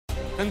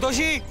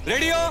Santoshi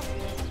ready हो?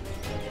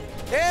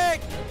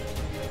 1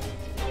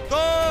 2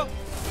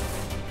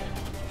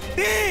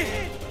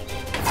 3।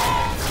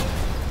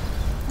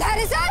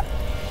 धैर्य sir,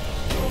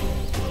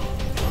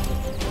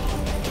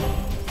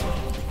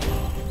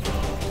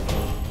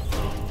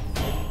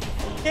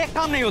 एक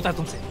काम नहीं होता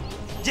तुमसे,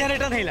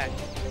 जनरेटर नहीं लाए।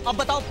 अब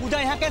बताओ पूजा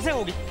यहाँ कैसे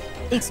होगी?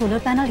 एक सोलर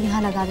पैनल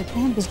यहाँ लगा देते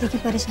हैं, बिजली की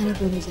परेशानी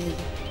दूर हो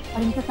जाएगी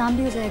और इनका काम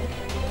भी हो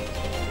जाएगा।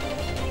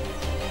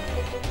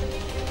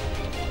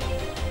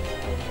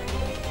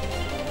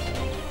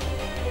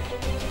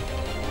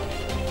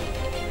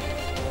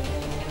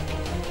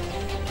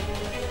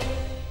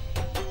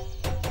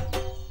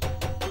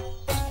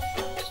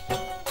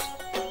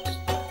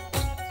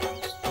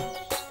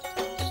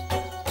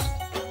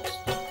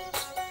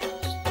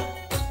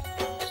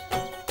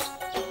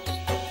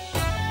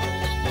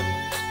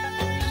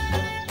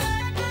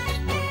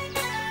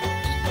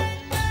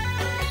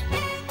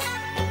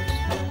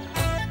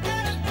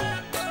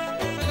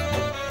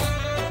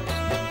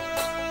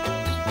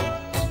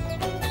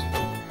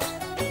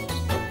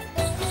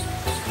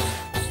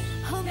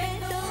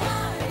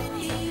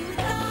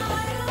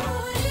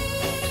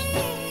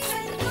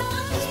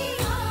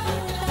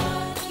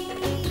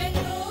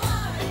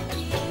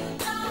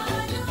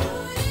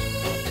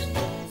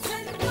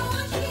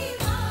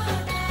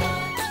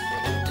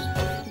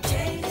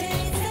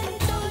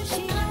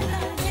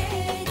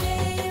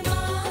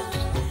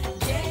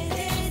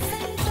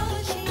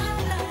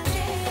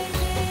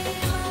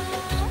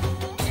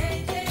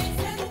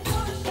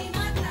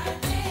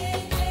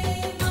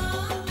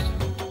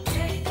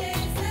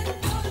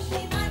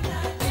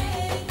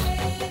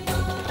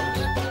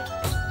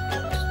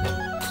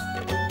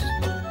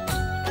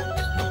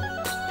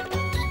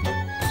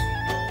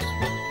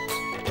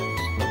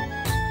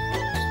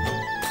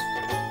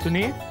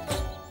 सुनिए,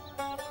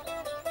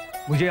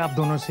 मुझे आप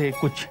दोनों से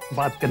कुछ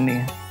बात करनी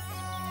है।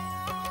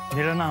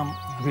 मेरा नाम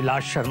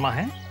विलास शर्मा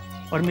है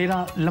और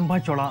मेरा लंबा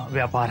चौड़ा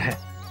व्यापार है।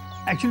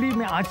 एक्चुअली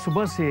मैं आज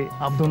सुबह से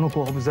आप दोनों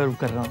को ऑब्जर्व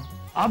कर रहा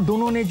हूँ। आप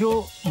दोनों ने जो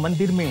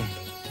मंदिर में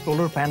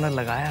सोलर पैनल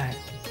लगाया है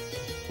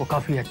वो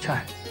काफी अच्छा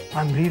है।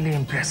 I am really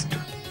impressed.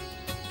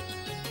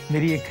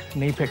 मेरी एक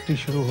नई फैक्ट्री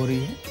शुरू हो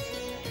रही है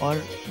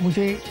और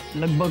मुझे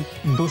लगभग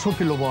 200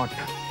 किलोवाट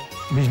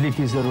बिजली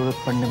की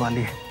जरूरत पड़ने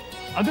वाली है।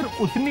 अगर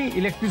उतनी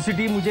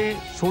इलेक्ट्रिसिटी मुझे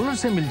सोलर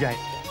से मिल जाए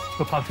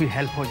तो काफी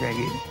हेल्प हो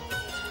जाएगी।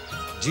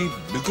 जी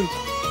बिल्कुल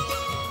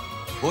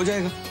हो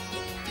जाएगा।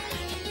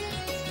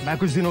 मैं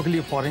कुछ दिनों के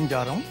लिए फॉरेन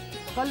जा रहा हूँ।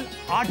 कल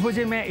 8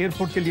 बजे मैं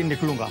एयरपोर्ट के लिए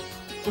निकलूंगा।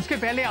 उसके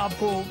पहले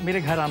आपको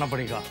मेरे घर आना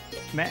पड़ेगा।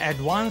 मैं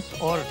एडवांस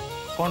और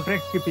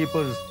कॉन्ट्रैक्ट के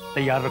पेपर्स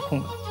तैयार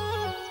रखूंगा।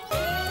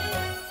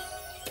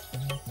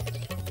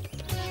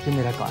 ये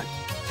मेरा card.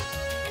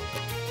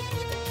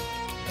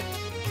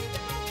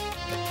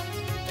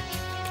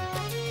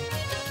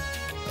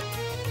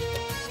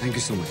 Thank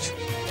you so much.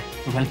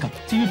 Welcome.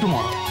 C you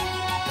tomorrow.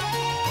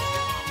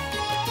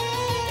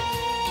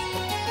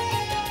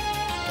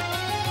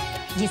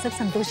 ये सब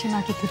संतोषी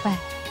माँ की कृपा है।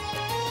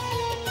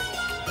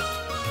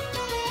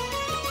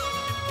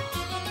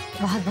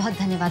 बहुत बहुत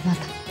धन्यवाद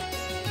माता।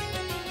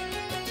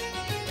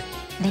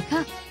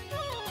 देखा,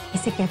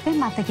 इसे कहते हैं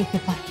माता की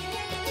कृपा।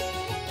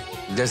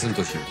 जय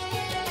संतोषी।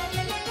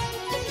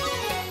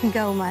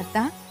 गौ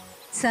माता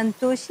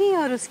संतोषी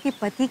और उसके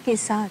पति के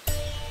साथ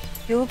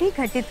जो भी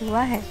घटित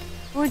हुआ है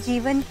वो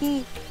जीवन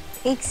की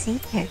एक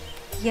सीख है।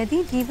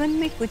 यदि जीवन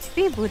में कुछ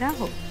भी बुरा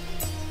हो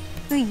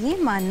तो ये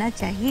मानना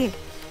चाहिए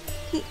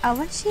कि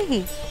अवश्य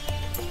ही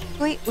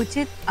कोई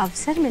उचित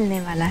अवसर मिलने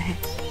वाला है।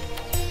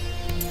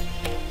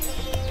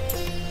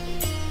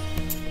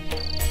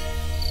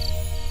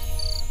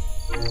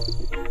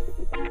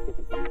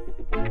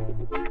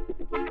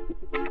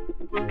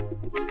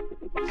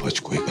 आज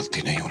कोई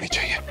गलती नहीं होनी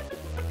चाहिए।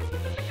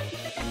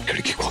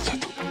 खिड़की खोल दे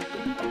तू।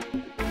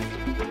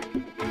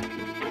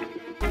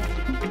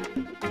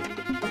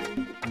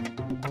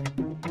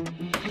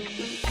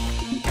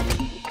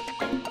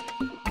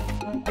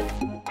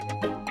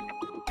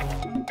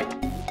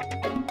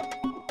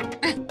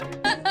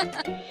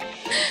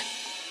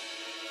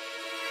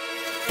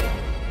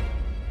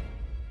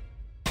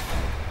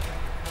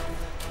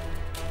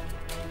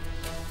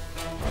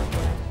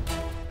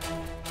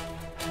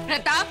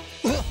 प्रताप,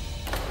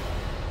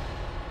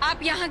 आप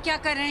यहाँ क्या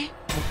कर रहे हैं?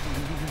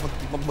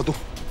 मधु,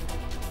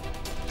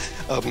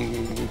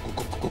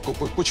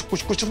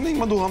 कुछ नहीं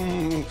मधु। हम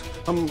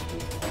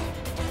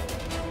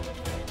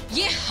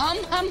ये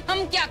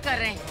हम क्या कर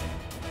रहे हैं?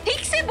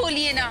 ठीक से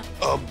बोलिए ना।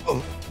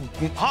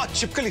 हाँ,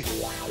 छिपकली।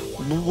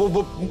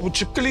 वो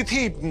छिपकली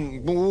थी,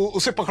 वो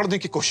उसे पकड़ने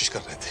की कोशिश कर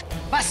रहे थे।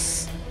 बस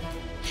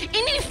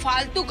इन्हीं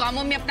फालतू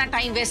कामों में अपना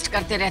टाइम वेस्ट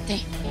करते रहते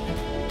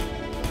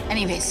हैं।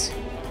 एनीवेज,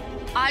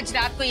 आज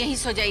रात को यहीं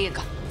सो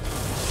जाइएगा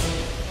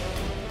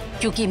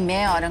क्योंकि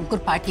मैं और अंकुर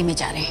पार्टी में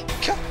जा रहे हैं।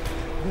 क्या?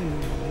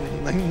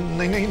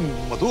 नहीं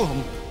मधु,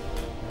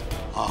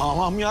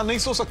 हम यहाँ नहीं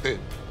सो सकते।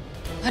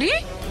 अरे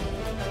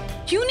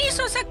क्यों नहीं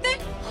सो सकते?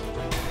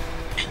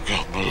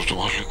 मैं तो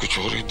तुम्हारे लिए कुछ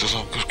और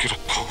इंतजाम करके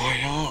रखा हुआ है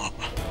यहाँ।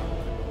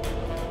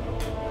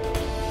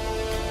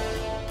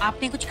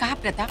 आपने कुछ कहा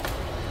प्रताप?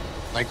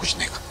 नहीं, कुछ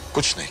नहीं कहा,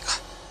 कुछ नहीं कहा।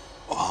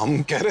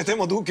 हम कह रहे थे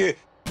मधु के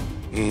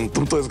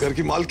तुम तो इस घर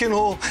की मालकिन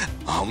हो,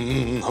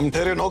 हम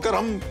ठहरे नौकर,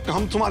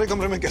 हम तुम्हारे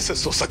कमरे में कैसे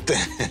सो सकते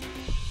हैं?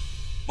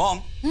 मॉम,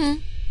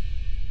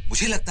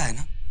 मुझे लगता है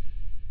ना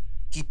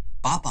कि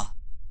पापा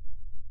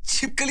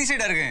छिपकली से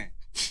डर गए हैं।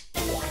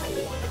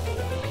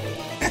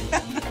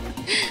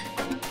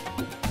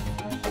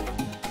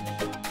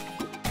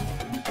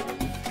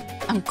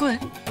 अंकुर,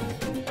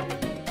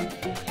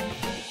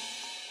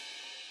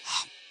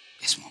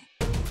 यस मॉम।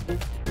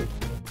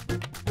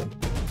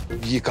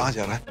 ये कहाँ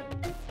जा रहा है?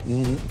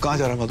 कहाँ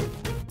जा रहा है मधु?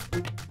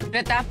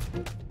 प्रताप,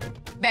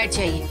 बैठ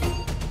जाइए।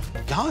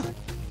 यहाँ?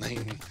 नहीं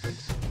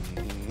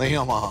नहीं,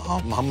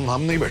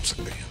 हम नहीं बैठ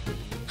सकते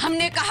हैं।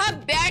 हमने कहा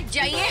बैठ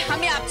जाइए,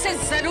 हमें आपसे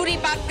जरूरी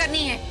बात करनी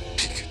है।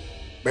 ठीक है,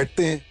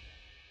 बैठते हैं,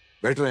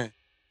 बैठ रहे हैं।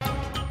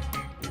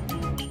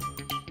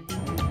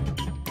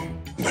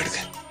 बैठ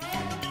गए।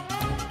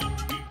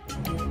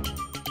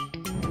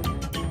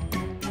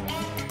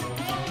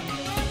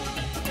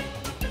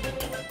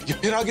 ये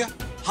फिर आ गया?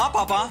 हाँ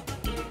पापा,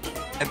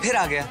 फिर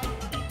आ गया।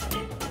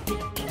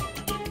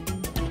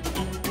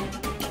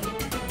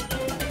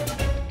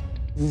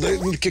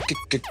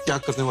 क्या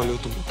करने वाले हो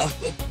तुम?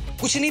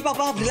 कुछ नहीं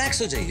पापा, आप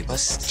रिलैक्स हो जाइए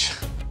बस।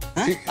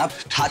 आप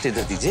हाथ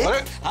इधर दीजिए।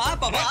 हाँ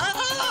पापा,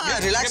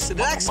 रिलैक्स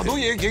रिलैक्स। मधु,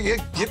 ये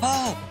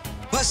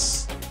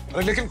बस।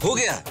 अरे लेकिन हो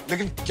गया।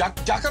 लेकिन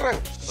क्या कर रहे हो?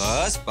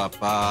 बस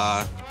पापा।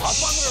 हाथ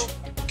बांध रहे हो?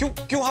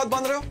 क्यों हाथ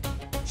बांध रहे हो?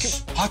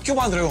 हाथ क्यों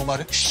बांध रहे हो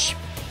हमारे?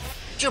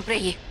 चुप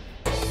रहिए।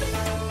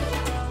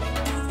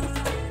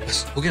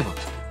 बस हो गया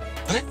पापा।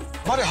 अरे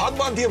हमारे हाथ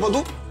बांध दिए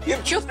मधु।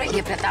 ये चुप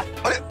रहिए प्रताप।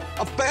 अरे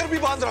अब पैर भी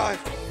बांध रहा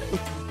है।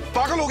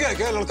 पागल हो गया है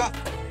क्या लड़का?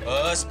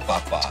 बस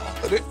पापा।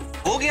 अरे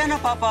हो गया ना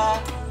पापा,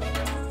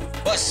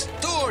 बस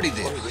थोड़ी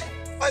देर।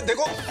 अरे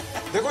देखो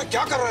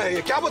क्या कर रहा है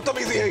ये? क्या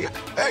बदतमीजी है ये?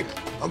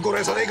 अंकुर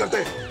ऐसा नहीं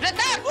करते।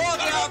 प्रताप, हो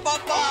गया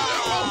पापा।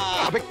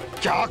 अबे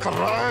क्या कर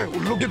रहा है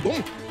उल्लू की तुम?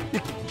 ये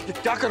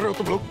क्या कर रहे हो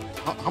तुम लोग?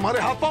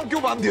 हमारे हाथ पांव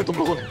क्यों बांध दिए तुम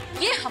लोगों ने?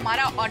 ये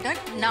हमारा ऑर्डर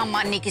ना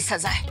मानने की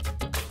सजा है।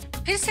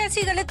 फिर से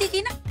ऐसी गलती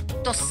की ना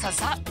तो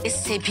सजा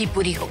इससे भी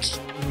बुरी होगी।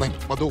 नहीं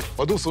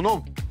मधु सुनो,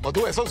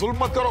 मधु ऐसा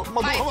जुल्म मत करो।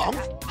 मधु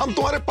हम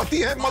तुम्हारे पति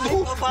हैं। मधु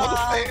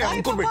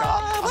अंकुर बेटा,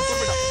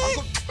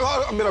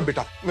 अंकुर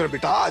मेरा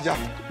बेटा आजा।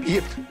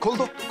 ये खोल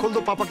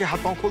दो पापा के हाथ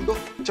पांव खोल दो।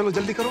 चलो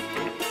जल्दी करो।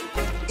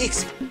 एक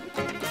सेकंड।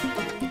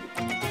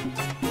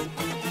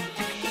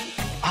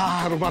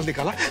 हाँ रुमाल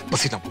निकाला।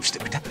 पसीना पोंछ दे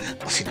बेटा,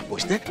 पसीना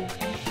पोंछ दे।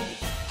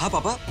 हाँ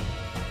पापा,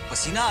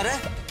 पसीना आ रहा है,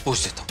 पोंछ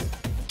देता हूँ।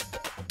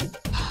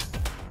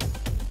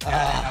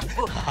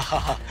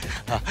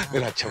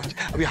 मेरा अच्छा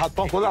बच्चा। अभी हाथ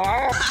पांव खोला।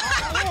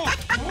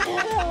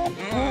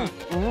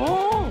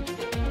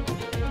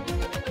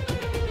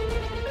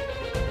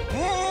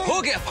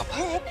 हो गया पापा।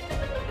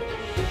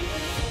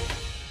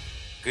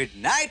 गुड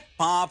नाइट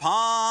पापा।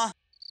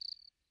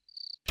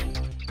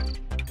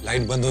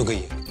 लाइट बंद हो गई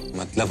है,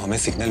 मतलब हमें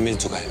सिग्नल मिल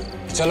चुका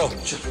है। चलो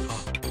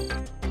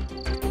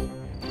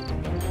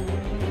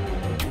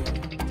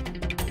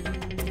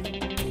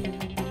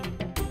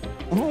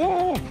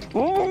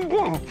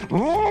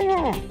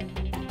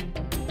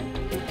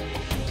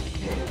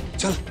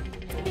चल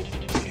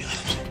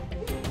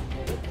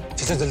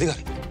चाचा जल्दी कर,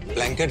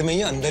 ब्लैंकेट में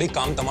ही अंदर ही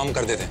काम तमाम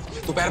कर देते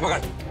हैं। तू पैर पकड़,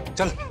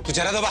 चल तू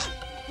चेहरा दबा।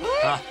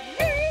 हाँ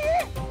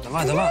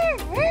दबा दबा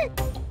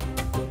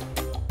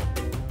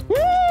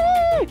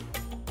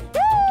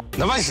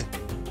दबा इसे,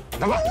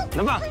 दबा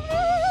दबा।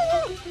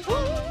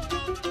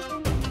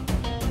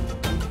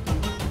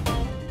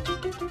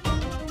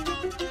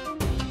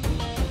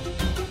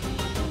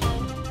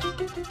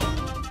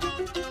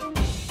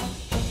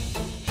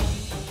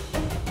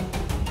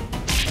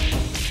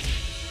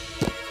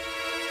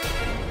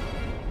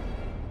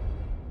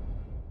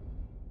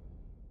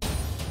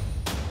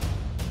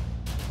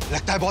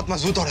 लगता है बहुत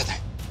मजबूत औरत है,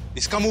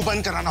 इसका मुंह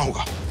बंद कराना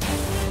होगा।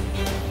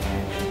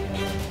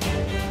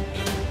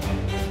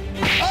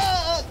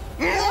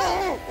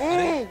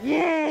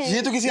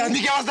 ये तो किसी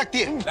आदमी की आवाज लगती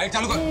है। लाइट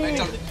चालू कर,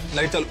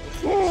 लाइट चालू।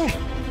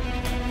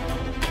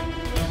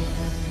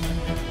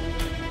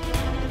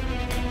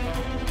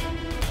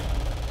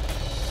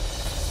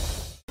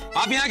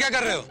 आप यहाँ क्या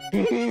कर रहे हो?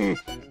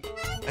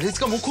 अरे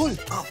इसका मुंह खोल।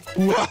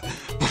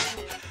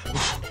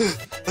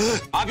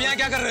 आप यहाँ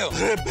क्या कर रहे हो?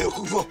 अरे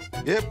बेवकूफो,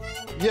 ये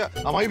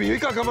हमारी बीवी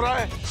का कमरा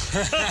है।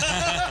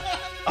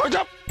 अब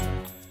जब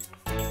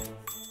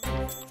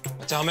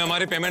अच्छा हमें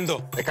हमारी पेमेंट दो।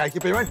 काय की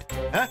पेमेंट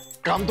है?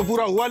 काम तो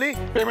पूरा हुआ नहीं,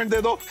 पेमेंट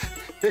दे दो।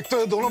 एक तो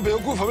ये दोनों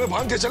बेवकूफ हमें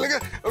भाग के चले गए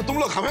और तुम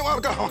लोग हमें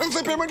मारकर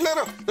हमसे पेमेंट ले रहे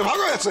हो। तो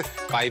भागो ऐसे।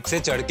 पाइप से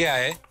चढ़ के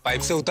आए,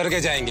 पाइप से उतर के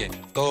जाएंगे,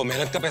 तो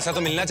मेहनत का पैसा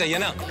तो मिलना चाहिए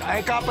ना।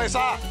 काय का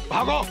पैसा?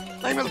 भागो,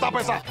 नहीं मिलता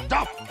पैसा,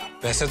 जाओ।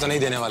 पैसे तो नहीं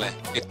देने वाले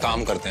हैं, एक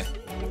काम करते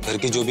हैं, घर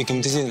की जो भी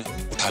कीमती चीज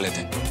उठा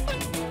लेते हैं।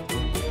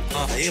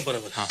 हाँ ये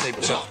बराबर। हाँ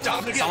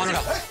चल सामान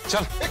उठा,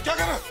 चल। क्या कर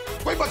रहे हो?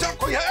 कोई बचा,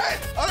 कोई है?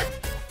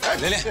 अरे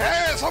ले ले।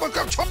 सब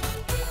कर छोड़।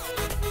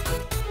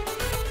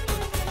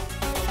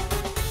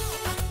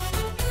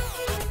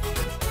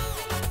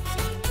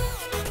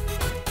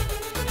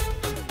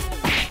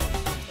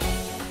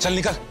 चल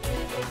निकल,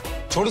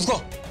 छोड़ उसको,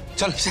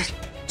 चल चल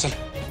चल।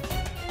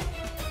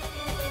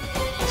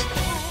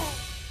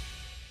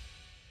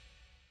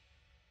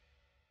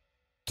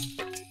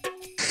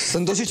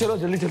 संतोषी चलो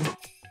जल्दी चलो।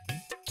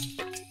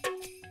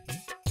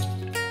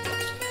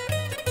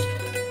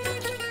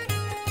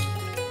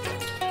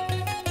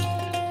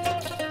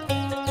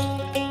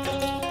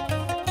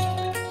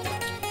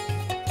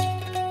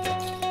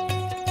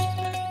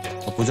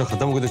 पूजा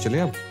खत्म हो गई तो चले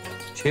अब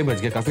 6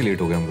 बज गए, काफी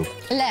लेट हो गए हम लोग।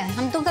 ले,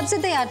 हम तो कब से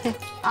तैयार थे,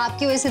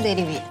 आपकी वजह से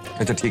देरी हुई है।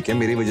 अच्छा ठीक है,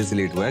 मेरी वजह से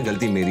लेट हुआ है,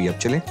 गलती मेरी, अब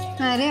चले।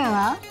 अरे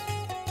वाह,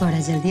 थोड़ा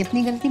जल्दी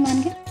अपनी गलती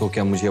मान गए। तो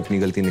क्या मुझे अपनी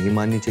गलती नहीं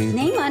माननी चाहिए?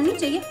 नहीं माननी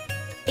चाहिए,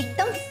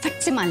 एकदम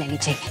फट से मान लेनी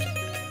चाहिए।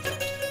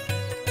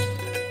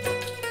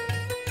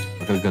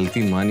 अगर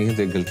गलती मानी है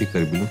तो एक गलती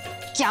कर भी लूं।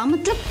 क्या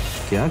मतलब?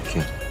 क्या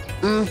क्या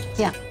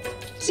क्या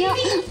क्या?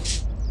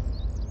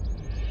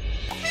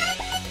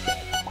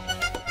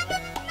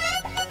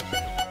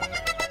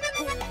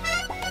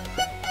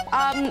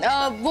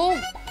 वो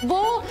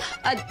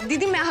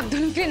दीदी मैं आप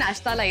दोनों के लिए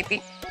नाश्ता लाई थी।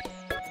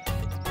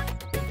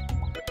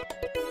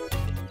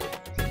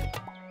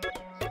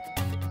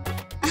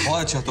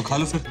 बहुत अच्छा, तो खा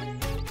लो फिर।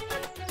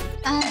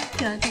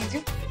 क्या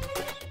दीजिए?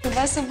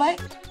 सुबह सुबह?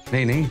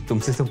 नहीं नहीं,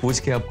 तुमसे तो पूछ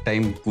के, अब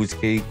टाइम पूछ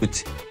के ही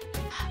कुछ।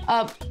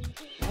 हाँ।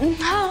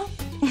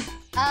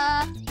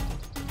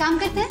 काम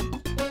करते हैं,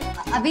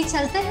 अभी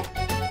चलते हैं।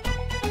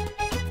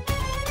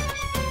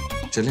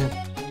 चले।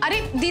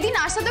 अरे दीदी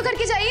नाश्ता तो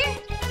करके जाइए।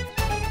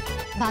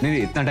 नहीं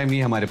नहीं, इतना टाइम नहीं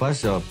है हमारे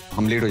पास,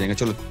 हम लेट हो जाएंगे।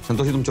 चलो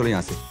संतोषी तुम चलो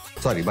यहाँ से,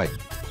 सॉरी बाय।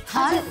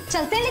 हाँ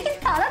चलते हैं, लेकिन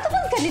ताला तो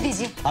बंद कर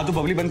दीजिए। हाँ तो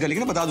बबली बंद कर लेगी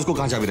ना, बता दो उसको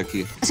कहाँ चाबी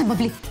रखी है। अच्छा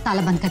बबली,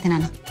 ताला बंद कर देना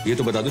ना। ये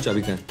तो बता दो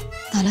चाबी कहाँ है।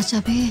 ताला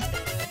चाबी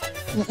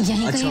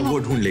यहीं अच्छा कहीं वो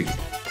ढूंढ लेगी।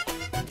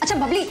 अच्छा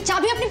बबली,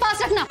 चाबी अपने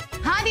पास रखना।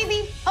 हाँ दीदी,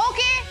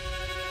 ओके।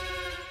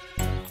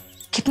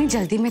 कितनी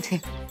जल्दी में थे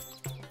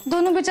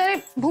दोनों,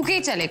 बेचारे भूखे ही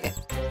चले गए।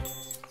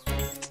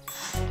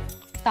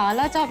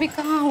 ताला चाबी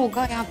कहाँ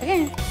होगा यहाँ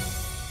पे?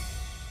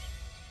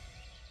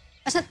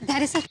 अच्छा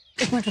धैर्य सर,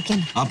 एक मिनट रुकिए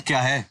ना। अब क्या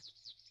है?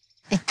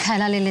 एक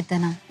थैला ले लेते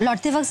हैं ना,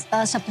 लौटते वक्त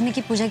सप्तमी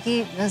की पूजा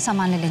की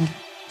सामान ले लेंगे।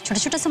 छोटा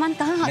छोटा सामान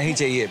कहाँ हाथ नहीं में?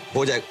 चाहिए,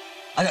 हो जाएगा।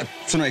 अच्छा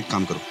सुनो, एक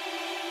काम करो,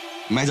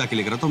 मैं जाके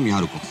लेकर आता हूँ,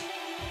 यहाँ रुको।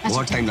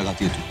 बहुत टाइम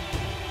लगाती है तू।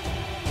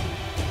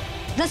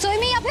 रसोई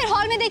में या फिर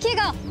हॉल में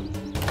देखिएगा।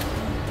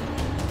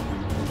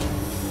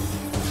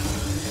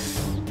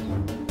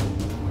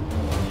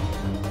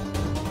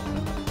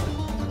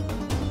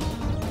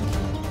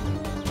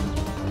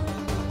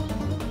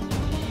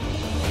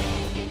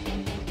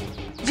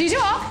 जीजू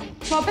आप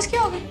वापस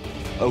क्यों आ गए?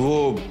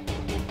 वो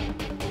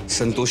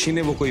संतोषी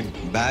ने वो कोई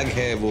बैग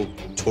है वो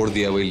छोड़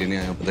दिया, वही लेने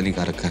आया, पता नहीं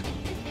कहाँ रखा है।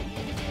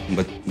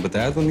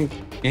 बताया तो नहीं,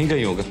 यहीं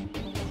कहीं होगा।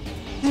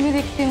 मैं भी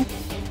देखती हूँ।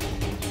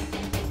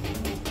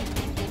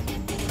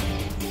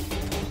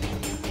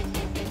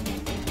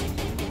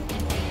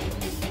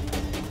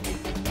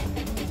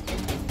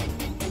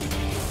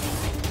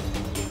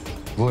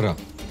 वो रहा।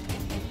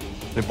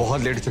 अरे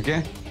बहुत लेट हो चुके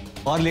हैं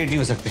और लेट नहीं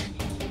हो सकते।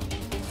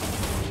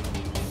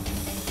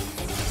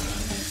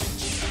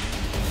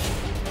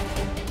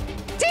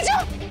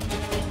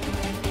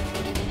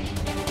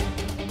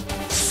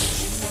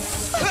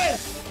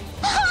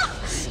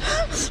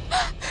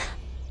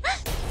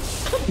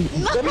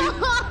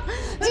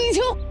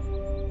 जीजू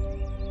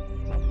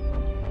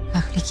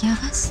बबली की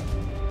आवाज।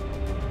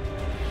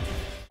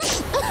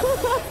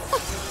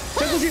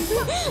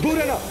 दूर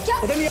रहना,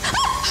 पता नहीं।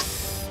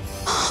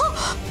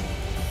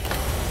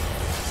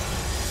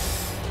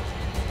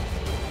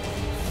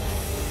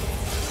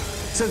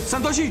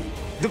 संतोषी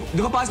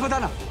देखो पास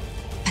बताना।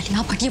 पहले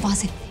आप हटिए वहां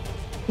से,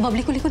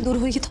 बबली को लेकर दूर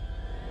होइए तो।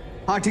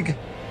 हाँ ठीक है,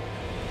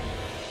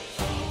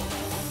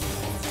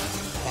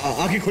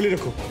 आंखें खुली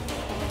रखो।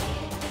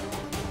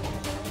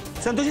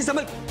 संतोषी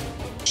संभल।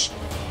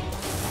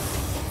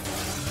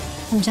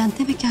 हम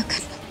जानते हैं मैं क्या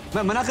करना।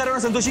 मैं मना कर रहा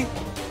हूं ना संतोषी,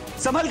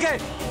 संभल के।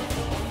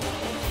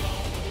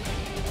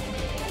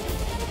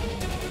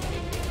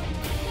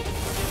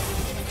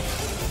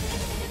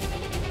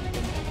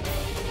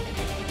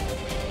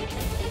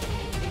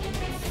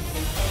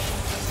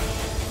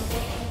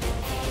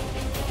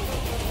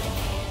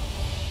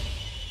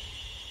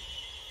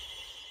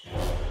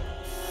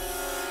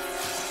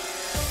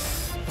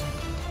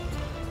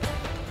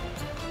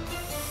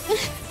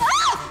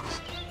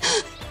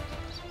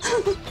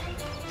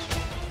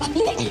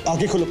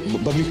 आगे खोलो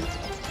बबली।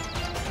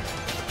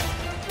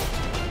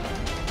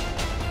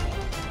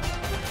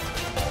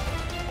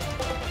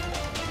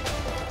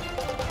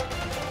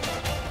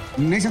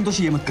 नहीं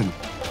संतोषी, ये मत करना,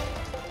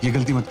 ये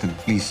गलती मत करना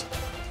प्लीज।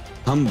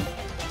 हम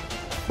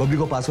बबली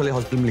को पास वाले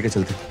हॉस्पिटल में लेकर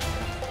चलते हैं।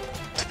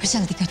 तो फिर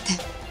जल्दी करते हैं।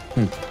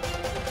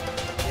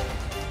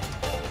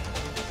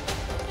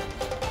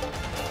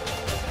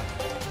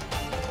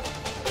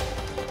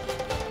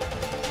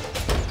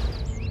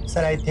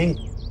 सर आई थिंक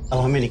अब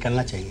हमें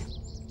निकलना चाहिए,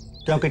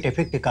 क्योंकि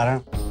ट्रैफिक के कारण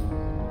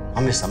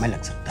हमें समय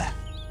लग सकता है।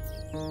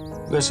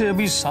 वैसे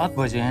अभी 7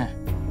 बजे हैं।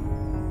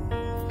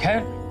 खैर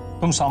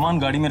तुम सामान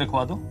गाड़ी में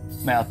रखवा दो,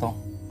 मैं आता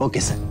हूँ।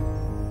 Okay sir.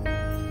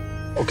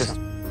 Okay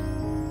sir.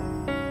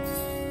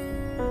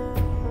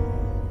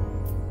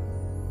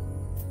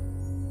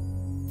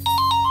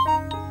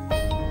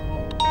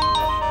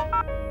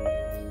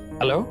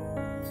 Hello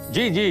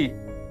जी जी,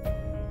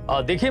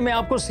 देखिए मैं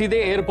आपको सीधे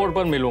एयरपोर्ट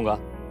पर मिलूंगा।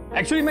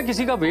 एक्चुअली मैं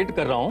किसी का वेट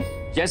कर रहा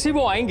हूँ, जैसे ही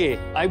वो आएंगे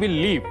I will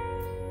leave.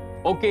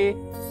 Okay,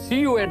 C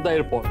you at the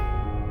airport.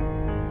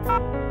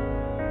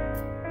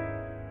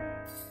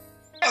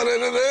 अरे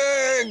रे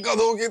रे,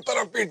 गधों की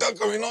तरह पीटा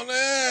कमीनों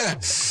ने।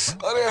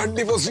 अरे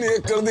हड्डी पसली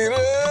एक कर दी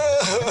रे।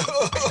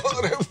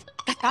 अरे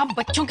प्रताप,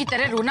 बच्चों की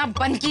तरह रोना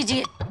बंद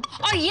कीजिए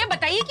और ये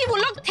बताइए कि वो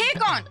लोग थे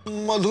कौन?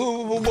 मधु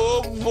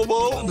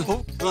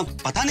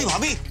पता नहीं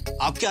भाभी,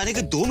 आपके आने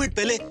के 2 मिनट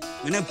पहले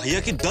मैंने भैया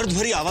की दर्द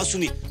भरी आवाज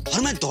सुनी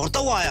और मैं दौड़ता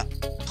हुआ आया।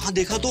 कहाँ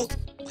देखा तो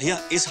भैया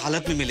इस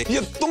हालत में मिले।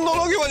 ये तुम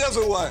दोनों की वजह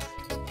से हुआ है।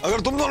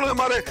 अगर तुम दोनों ने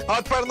हमारे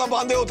हाथ पैर ना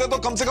बांधे होते तो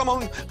कम से कम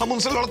हम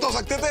उनसे लड़ तो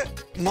सकते थे।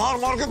 मार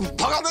मार के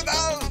भगा देते।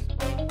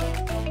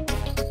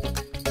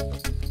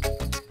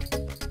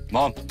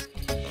 मॉम,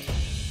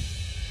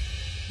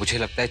 मुझे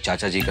लगता है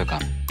चाचा जी का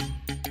काम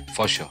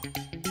फॉर श्योर।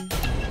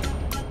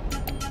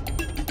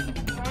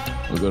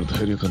 अगर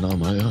धैर्य का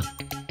नाम आया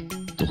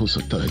तो हो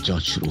सकता है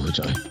जांच शुरू हो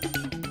जाए,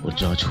 और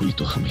जांच हुई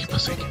तो हम ही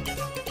फंसेंगे।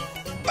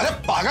 अरे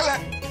पागल है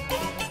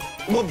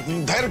वो,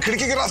 धैर्य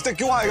खिड़की के रास्ते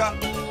क्यों आएगा?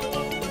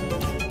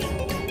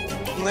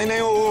 नहीं नहीं,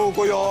 वो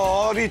कोई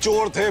और ही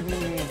चोर थे।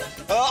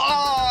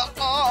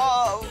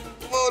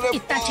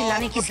 इतना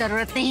चिल्लाने की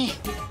जरूरत नहीं है,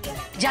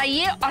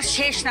 जाइए और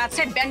शेषनाथ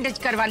से बैंडेज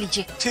करवा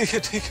लीजिए। ठीक है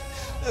ठीक है।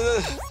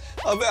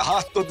 अबे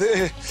हाथ तो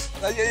दे।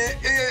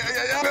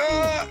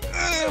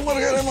 मर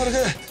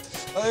गए।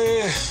 अरे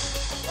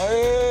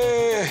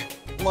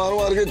मार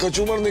मार के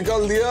कचूमर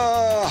निकाल दिया।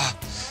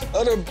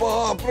 अरे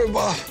बाप रे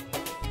बाप।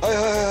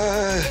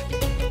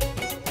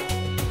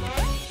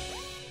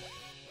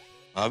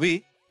 भाभी,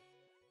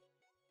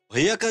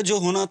 भैया का जो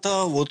होना था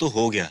वो तो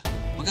हो गया,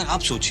 मगर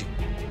आप सोचिए,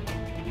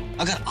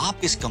 अगर आप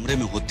इस कमरे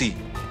में होती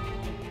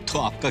तो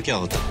आपका क्या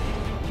होता?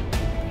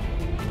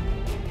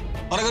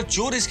 और अगर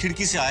चोर इस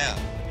खिड़की से आया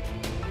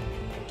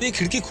तो ये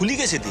खिड़की खुली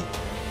कैसे थी?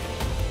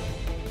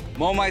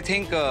 मॉम, आई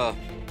थिंक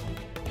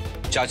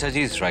चाचा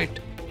जी इज राइट।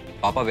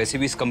 पापा वैसे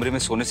भी इस कमरे में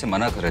सोने से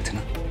मना कर रहे थे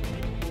ना,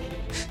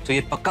 तो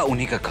ये पक्का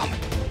उन्हीं का काम है।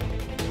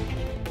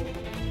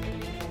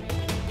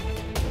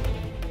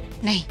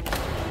 नहीं,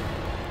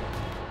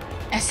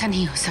 ऐसा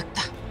नहीं हो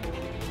सकता।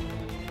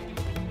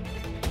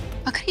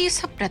 अगर ये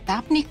सब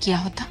प्रताप ने किया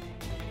होता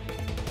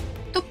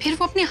तो फिर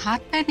वो अपने हाथ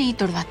पैर नहीं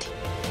तोड़वाते।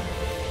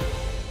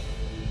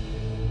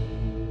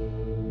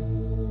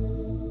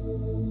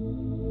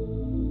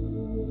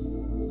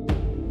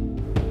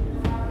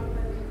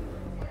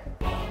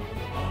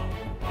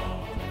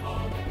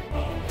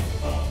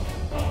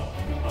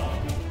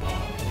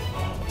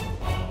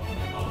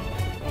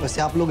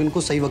 वैसे आप लोग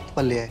इनको सही वक्त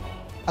पर ले आए।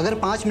 अगर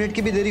 5 मिनट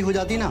की भी देरी हो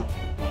जाती ना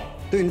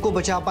तो इनको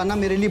बचा पाना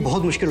मेरे लिए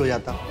बहुत मुश्किल हो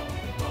जाता।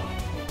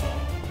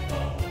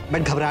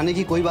 बट घबराने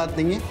की कोई बात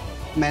नहीं है,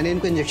 मैंने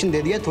इनको इंजेक्शन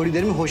दे दिया, थोड़ी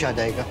देर में होश आ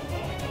जाएगा।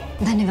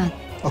 धन्यवाद।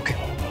 ओके।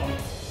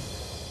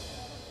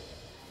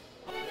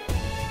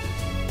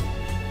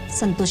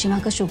 संतोषी माँ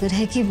का शुक्र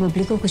है कि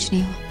बबली को कुछ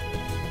नहीं हुआ।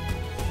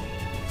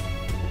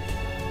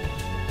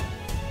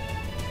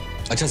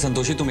 अच्छा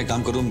संतोषी, तुम एक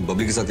काम करो,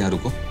 बबली के साथ यहाँ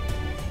रुको,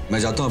 मैं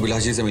जाता हूँ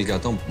अभिलाष जी से मिलकर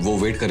आता हूँ, वो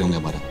वेट करे होंगे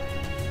हमारा।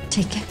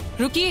 ठीक है।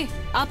 रुकिए,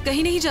 आप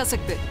कहीं नहीं जा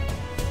सकते,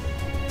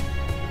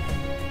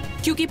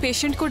 क्योंकि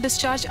पेशेंट को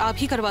डिस्चार्ज आप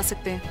ही करवा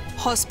सकते हैं।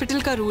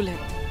 हॉस्पिटल का रूल है,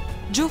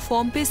 जो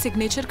फॉर्म पे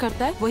सिग्नेचर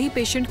करता है वही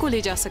पेशेंट को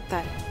ले जा सकता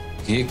है।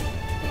 ये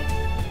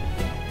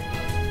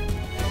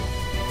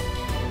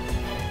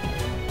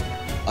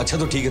अच्छा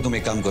तो ठीक है, तुम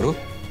एक काम करो,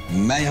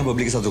 मैं यहाँ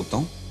बबली के साथ रुकता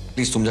हूँ,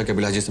 प्लीज तुम जाके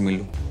अभिलाष जी से मिल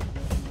लो।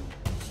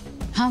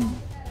 हाँ,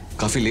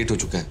 काफी लेट हो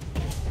चुका है,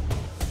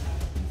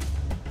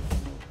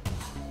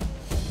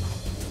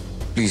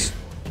 प्लीज,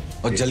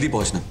 और जल्दी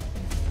पहुंचना।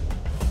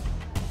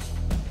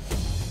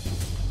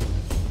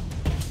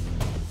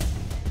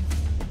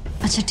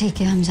 अच्छा ठीक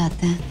है, हम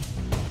जाते हैं।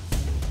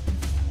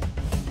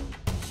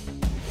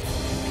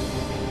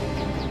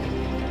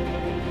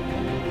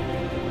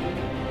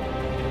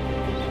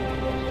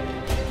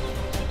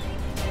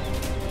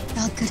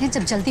 क्या करें,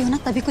 जब जल्दी हो ना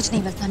तभी कुछ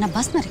नहीं मिलता, ना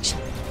बस ना रिक्शा।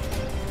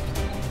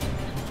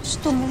 कुछ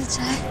तो मिल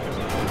जाए।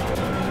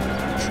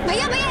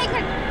 भैया भैया एक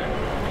मिनट,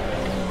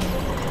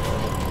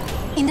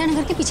 इंदिरा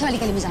नगर के पीछे वाली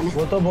गली में जाना है।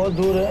 वो तो बहुत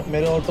दूर है,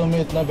 मेरे ऑटो में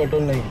इतना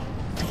पेट्रोल नहीं।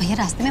 तो भैया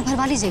रास्ते में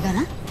भरवा लीजिएगा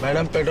ना।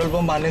 मैडम, पेट्रोल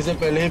पंप आने से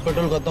पहले ही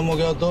पेट्रोल खत्म हो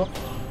गया तो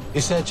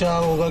इससे अच्छा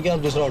होगा कि आप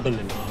दूसरा ऑटो ले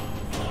लो।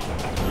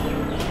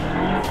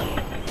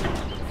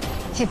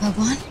 हे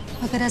भगवान,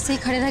 अगर ऐसे ही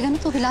खड़े रह गए ना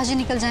तो इलाज ही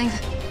निकल जाएंगे।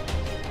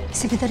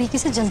 किसी भी तरीके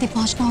से जल्दी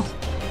पहुंचना होगा।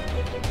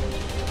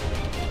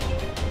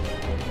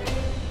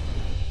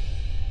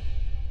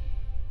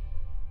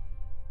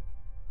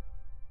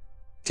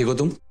 ठीक हो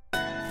तुम?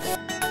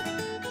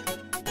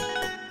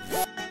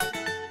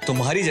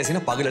 तुम्हारी जैसी ना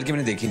पागल लड़की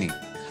मैंने देखी नहीं।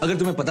 अगर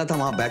तुम्हें पता था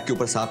वहां बैग के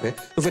ऊपर सांप है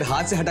तो फिर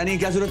हाथ से हटाने की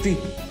क्या जरूरत थी?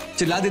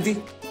 चिल्ला देती।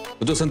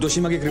 वो तो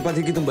संतोषी माँ की कृपा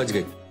थी कि तुम बच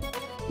गए,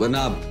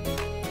 वरना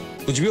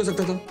कुछ भी हो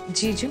सकता था।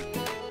 जीजू,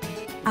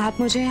 आप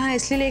मुझे यहाँ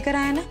इसलिए लेकर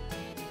आए ना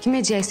कि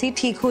मैं जैसे ही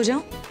ठीक हो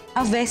जाऊं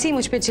अब वैसे ही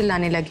मुझ पे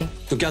चिल्लाने लगे।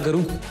 तो क्या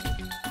करूं?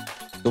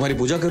 तुम्हारी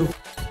पूजा करूं?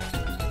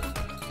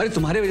 अरे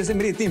तुम्हारे वजह से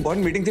मेरी इतनी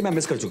इंपॉर्टेंट मीटिंग थी, मैं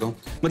मिस कर चुका हूं।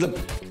 मतलब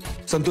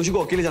संतोषी को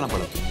अकेले जाना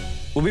पड़ा,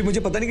 वो भी मुझे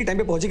पता नहीं कि टाइम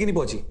पे पहुंची कि नहीं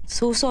पहुंची।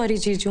 सो सॉरी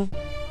जीजू,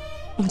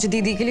 मुझे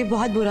दीदी के लिए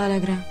बहुत बुरा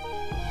लग रहा है,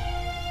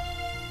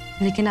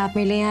 लेकिन आप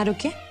मेरे लिए यहाँ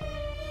रुके,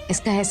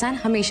 इसका एहसान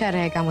हमेशा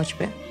रहेगा मुझ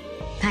पे।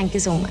 Thank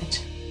you so much.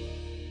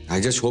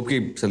 I just hope कि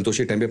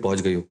संतोषी टाइम पे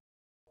पहुंच गई हो।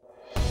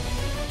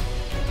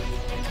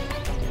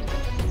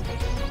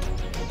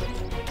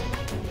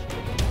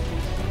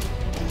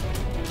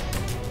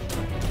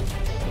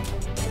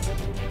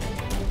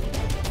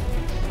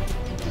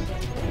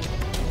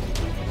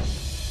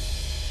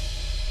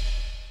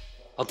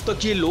 अब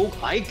तक ये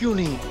लोग आए क्यों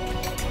नहीं?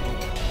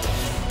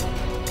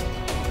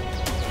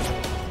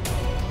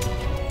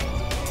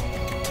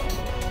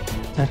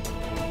 सर,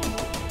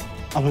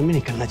 अब हमें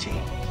निकलना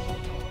चाहिए।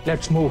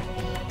 Let's move.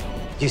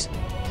 Ji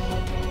sir.